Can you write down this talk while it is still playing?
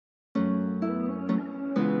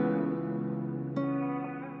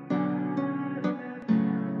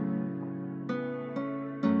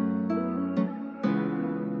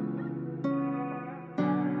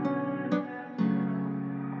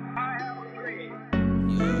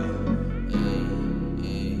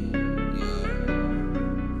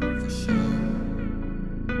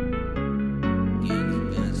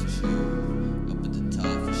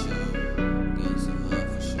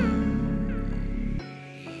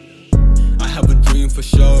for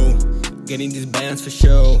show, getting these bands for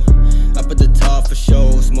show. Up at the top for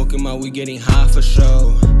show, smoking my weed, getting high for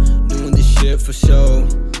show. Doing this shit for show,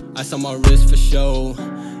 ice on my wrist for show.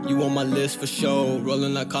 You on my list for show,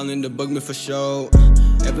 rolling like calling to bug me for show.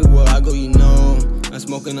 Everywhere I go, you know, I'm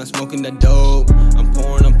smoking that dope. I'm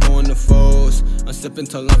pouring the foes. I'm sipping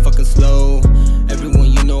till I'm fucking slow.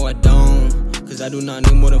 Everyone, you know I don't, cause I do not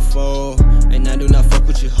need more than 4. And I do not fuck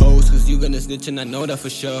with your hoes, cause you gonna snitch and I know that for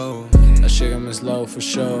sure. That shit got me slow for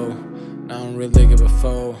sure. I don't really give a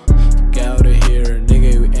fuck. Get out of here,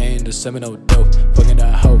 nigga, you ain't the send me no dope. Fucking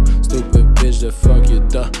that hoe, stupid bitch, the fuck you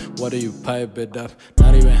duh. Why do you pipe it up?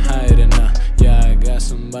 Not even hiding now. Yeah, I got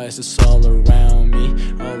some ice, it's all around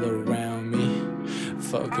me, all around me.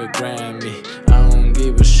 Fuck a Grammy, I don't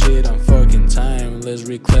give a shit, I'm fucking timeless.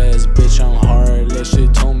 Reclass, bitch, I'm heartless. She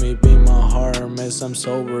told me be my heart miss. I'm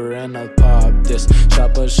sober and I'll pop this.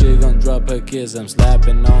 Chop her shit, gon' drop her kiss. I'm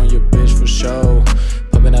slapping on your bitch for show.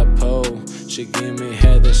 Popping that pole, she give me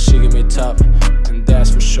head and she give me top, and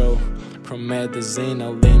that's for sure. Promethazine,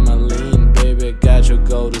 I'll lean my lean. Baby, got you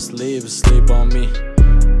go to sleep, sleep on me.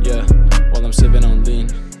 Yeah, while I'm sipping on lean.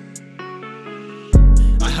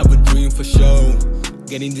 I have a dream for show,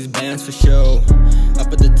 getting these bands for show.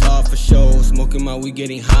 Up at the top for show, smoking my weed,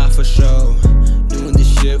 getting high for show. Doing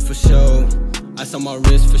this shit for show, ice on my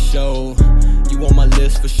wrist for show. You on my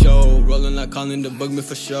list for show, rolling like calling to bug me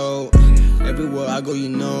for show. Everywhere I go, you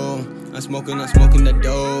know, I'm smoking that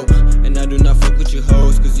dope. And I do not fuck with your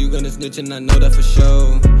hoes, cause you gonna snitch and I know that for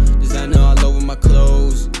sure. Designer all over my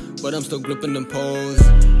clothes, but I'm still gripping them poles.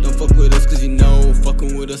 Don't fuck with us cause you know,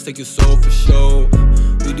 fucking with us take your soul for show.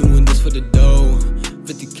 We doing this for the dough,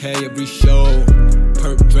 50K every show.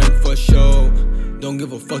 Perp drink for show, don't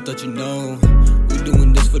give a fuck that you know. We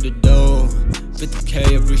doing this for the dough,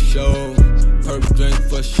 50K every show. Perp drink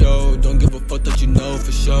for show, don't give a fuck that you know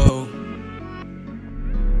for show.